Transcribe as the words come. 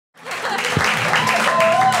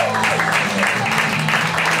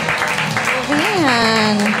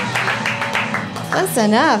That's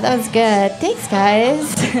enough. That was good. Thanks,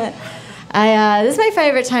 guys. This is my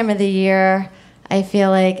favorite time of the year. I feel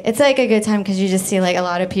like it's like a good time because you just see like a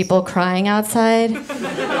lot of people crying outside.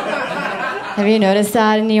 Have you noticed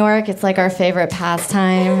that in New York? It's like our favorite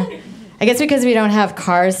pastime. I guess because we don't have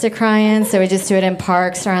cars to cry in, so we just do it in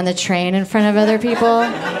parks or on the train in front of other people.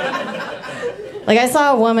 Like I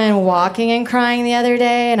saw a woman walking and crying the other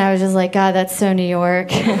day, and I was just like, God, that's so New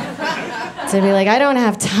York. To be like, I don't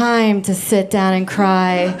have time to sit down and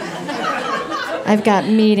cry. I've got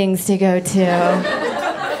meetings to go to.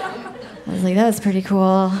 I was like, that was pretty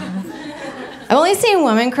cool. I've only seen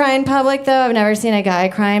women cry in public, though. I've never seen a guy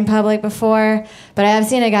cry in public before. But I have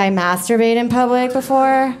seen a guy masturbate in public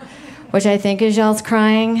before, which I think is y'all's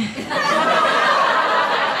crying.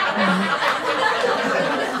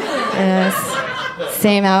 Yes.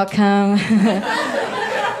 Same outcome.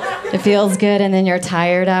 It feels good, and then you're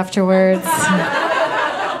tired afterwards.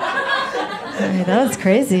 That was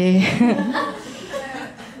crazy. I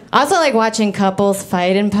also like watching couples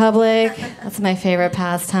fight in public. That's my favorite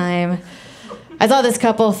pastime. I saw this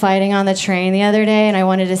couple fighting on the train the other day, and I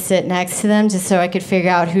wanted to sit next to them just so I could figure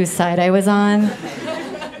out whose side I was on.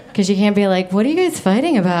 Because you can't be like, what are you guys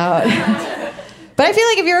fighting about? But I feel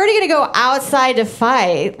like if you're already going to go outside to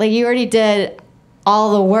fight, like you already did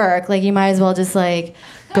all the work, like you might as well just like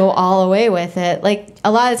go all the way with it. Like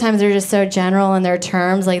a lot of times they're just so general in their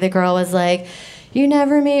terms. Like the girl was like, you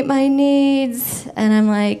never meet my needs. And I'm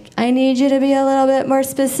like, I need you to be a little bit more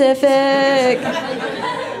specific.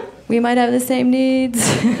 We might have the same needs.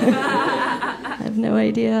 I have no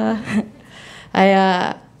idea.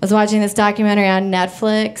 I was watching this documentary on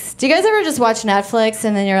Netflix. Do you guys ever just watch Netflix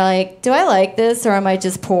and then you're like, do I like this or am I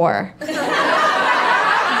just poor?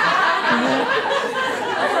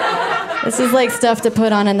 This is like stuff to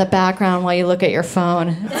put on in the background while you look at your phone.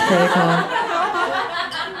 It's pretty cool.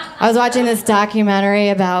 I was watching this documentary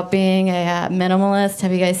about being a minimalist.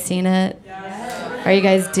 Have you guys seen it? Yes. Are you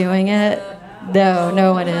guys doing it?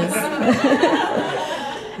 No one is.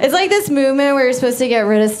 It's like this movement where you're supposed to get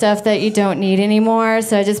rid of stuff that you don't need anymore.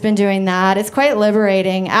 So I've just been doing that. It's quite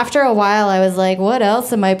liberating. After a while, I was like, what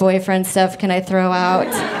else of my boyfriend's stuff can I throw out?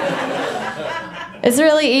 It's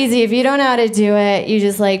really easy. If you don't know how to do it, you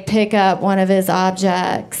just like pick up one of his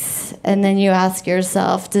objects and then you ask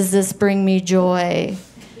yourself, does this bring me joy?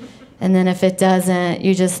 And then if it doesn't,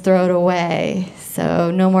 you just throw it away.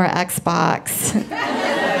 So no more Xbox.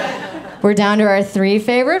 We're down to our 3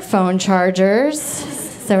 favorite phone chargers.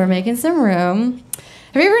 So we're making some room.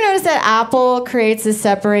 Have you ever noticed that Apple creates a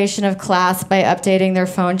separation of class by updating their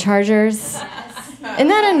phone chargers? Isn't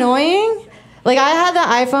that annoying? Like, I had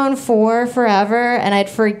the iPhone 4 forever, and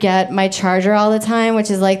I'd forget my charger all the time,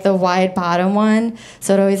 which is, like, the wide bottom one.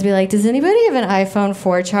 So I'd always be like, does anybody have an iPhone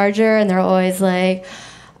 4 charger? And they're always like,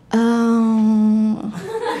 oh,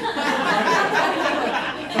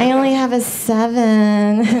 I only have a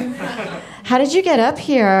 7. How did you get up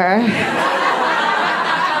here?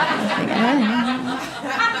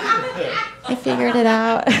 I figured it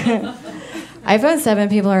out. iPhone 7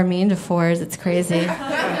 people are mean to 4s. It's crazy.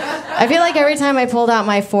 I feel like every time I pulled out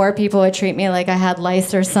my 4, people would treat me like I had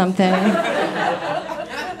lice or something.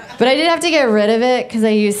 But I did have to get rid of it because I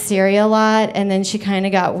used Siri a lot, and then she kind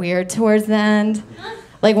of got weird towards the end.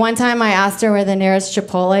 Like one time I asked her where the nearest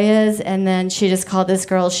Chipotle is, and then she just called this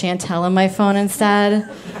girl Chantel on my phone instead.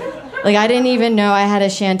 Like I didn't even know I had a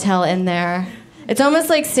Chantel in there. It's almost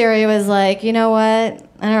like Siri was like, you know what?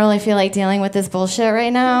 I don't really feel like dealing with this bullshit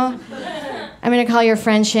right now. I'm gonna call your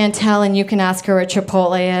friend Chantel and you can ask her where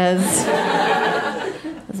Chipotle is. I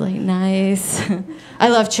was like, nice. I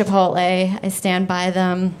love Chipotle. I stand by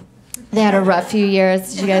them. They had a rough few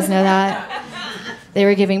years. Did you guys know that? They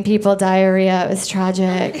were giving people diarrhea. It was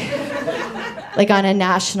tragic. Like on a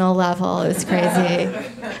national level. It was crazy.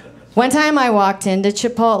 One time I walked into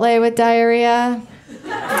Chipotle with diarrhea.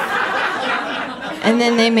 And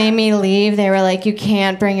then they made me leave. They were like, you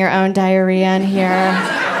can't bring your own diarrhea in here.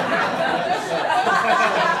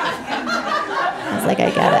 I was like,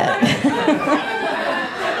 I get it.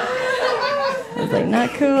 I was like,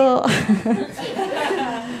 not cool.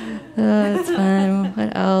 Oh, it's fun.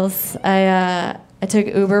 What else? I took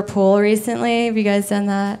Uber Pool recently. Have you guys done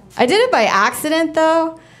that? I did it by accident,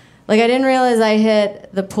 though. Like, I didn't realize I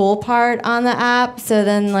hit the pool part on the app. So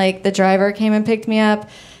then, like, the driver came and picked me up.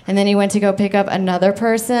 And then he went to go pick up another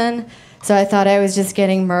person. So I thought I was just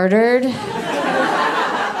getting murdered.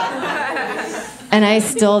 And I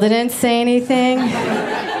still didn't say anything.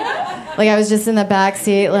 Like, I was just in the back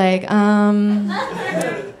seat, like,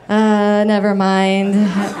 never mind.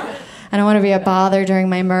 I don't want to be a bother during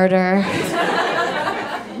my murder.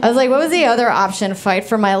 I was like, what was the other option? Fight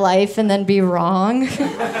for my life and then be wrong?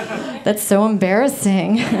 That's so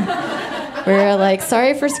embarrassing. We were like,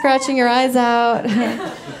 sorry for scratching your eyes out.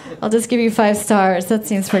 I'll just give you 5 stars. That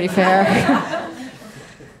seems pretty fair.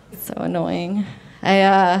 So annoying.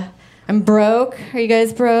 I'm broke. Are you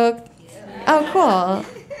guys broke? Oh, cool.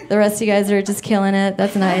 The rest of you guys are just killing it.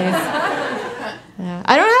 That's nice. Yeah.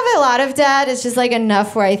 I don't have a lot of debt. It's just like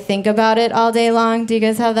enough where I think about it all day long. Do you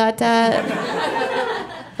guys have that debt?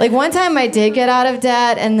 Like one time I did get out of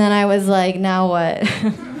debt and then I was like, now what?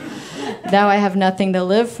 Now I have nothing to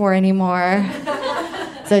live for anymore.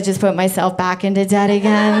 So I just put myself back into debt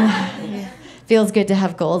again. Feels good to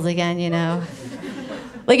have goals again, you know.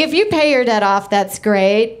 Like if you pay your debt off, that's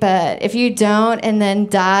great, but if you don't and then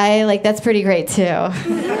die, like that's pretty great too.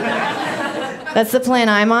 That's the plan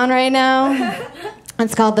I'm on right now.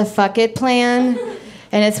 It's called the fuck it plan,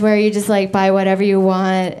 and it's where you just like buy whatever you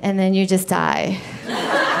want and then you just die.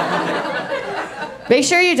 Make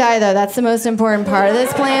sure you die though, that's the most important part of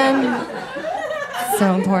this plan.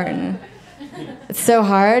 So important. It's so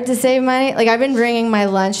hard to save money. Like I've been bringing my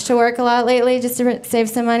lunch to work a lot lately just to save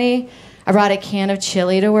some money. I brought a can of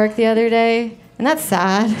chili to work the other day, and that's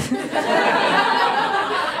sad.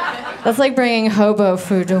 That's like bringing hobo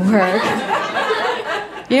food to work.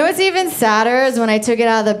 You know what's even sadder is when I took it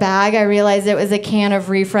out of the bag, I realized it was a can of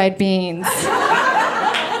refried beans.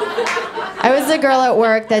 I was the girl at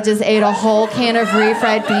work that just ate a whole can of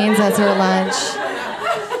refried beans as her lunch.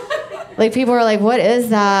 Like people were like, what is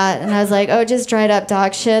that? And I was like, oh, just dried up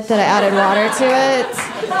dog shit that I added water to it.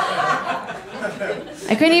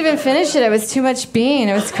 I couldn't even finish it. It was too much bean.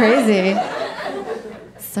 It was crazy.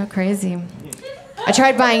 So crazy. I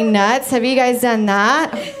tried buying nuts. Have you guys done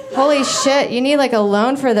that? Holy shit, you need like a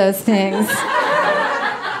loan for those things.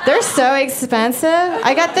 They're so expensive.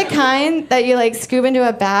 I got the kind that you like scoop into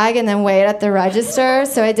a bag and then weigh it at the register.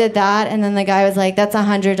 So I did that, and then the guy was like, that's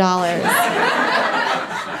 $100.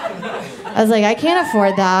 I was like, I can't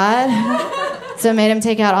afford that. So I made him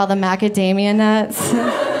take out all the macadamia nuts.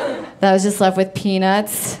 That was just left with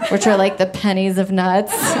peanuts, which are like the pennies of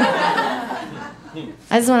nuts. I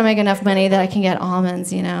just want to make enough money that I can get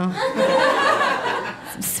almonds, you know.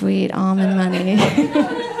 Some sweet almond money.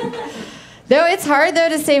 Though it's hard, though,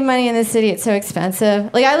 to save money in the city. It's so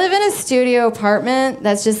expensive. Like, I live in a studio apartment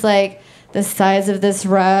that's just like the size of this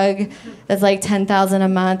rug. That's like $10,000 a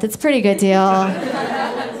month. It's a pretty good deal.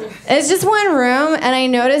 It's just one room, and I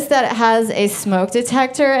noticed that it has a smoke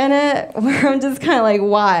detector in it, where I'm just kind of like,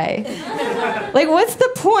 why? Like, what's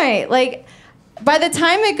the point? Like, by the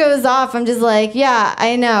time it goes off, I'm just like, yeah,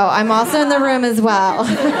 I know. I'm also in the room as well.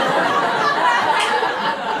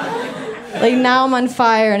 Like, now I'm on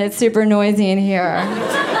fire, and it's super noisy in here.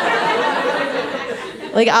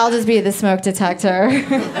 Like, I'll just be the smoke detector.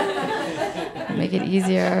 Make it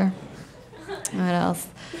easier. What else?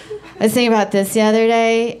 I was thinking about this the other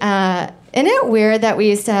day. Isn't it weird that we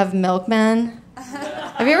used to have milkmen?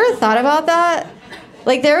 Have you ever thought about that?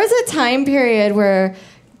 Like, there was a time period where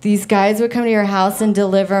these guys would come to your house and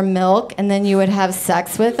deliver milk, and then you would have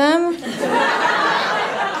sex with them.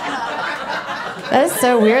 That is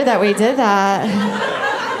so weird that we did that.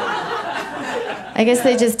 I guess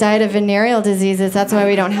they just died of venereal diseases. That's why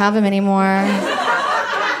we don't have them anymore.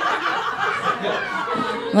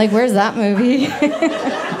 Like, where's that movie?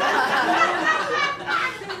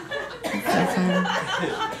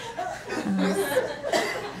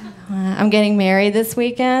 I'm getting married this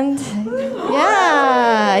weekend.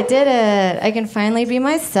 Yeah, I did it. I can finally be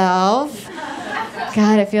myself.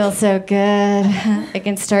 God, it feels so good. I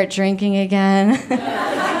can start drinking again.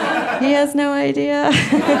 He has no idea.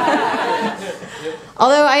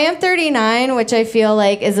 Although I am 39, which I feel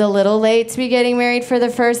like is a little late to be getting married for the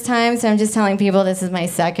first time, so I'm just telling people this is my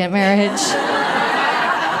second marriage.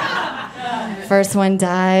 First one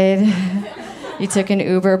died. You took an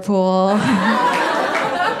Uber pool.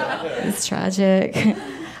 It's tragic.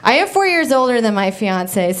 I am 4 years older than my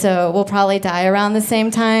fiance, so we'll probably die around the same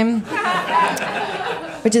time,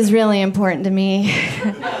 which is really important to me.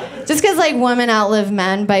 Just because, like, women outlive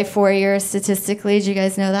men by 4 years statistically. Did you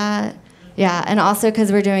guys know that? Yeah, and also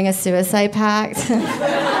because we're doing a suicide pact.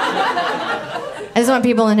 I just want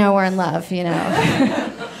people to know we're in love, you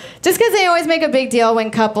know. Just because they always make a big deal when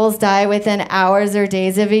couples die within hours or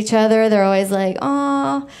days of each other. They're always like,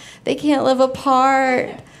 oh, they can't live apart.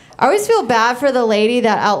 I always feel bad for the lady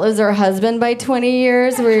that outlives her husband by 20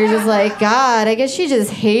 years, where you're just like, God, I guess she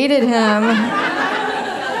just hated him.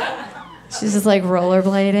 She's just like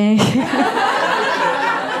rollerblading.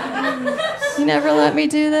 You never let me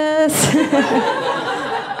do this.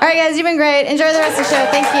 All right, guys, you've been great. Enjoy the rest of the show.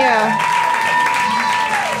 Thank you.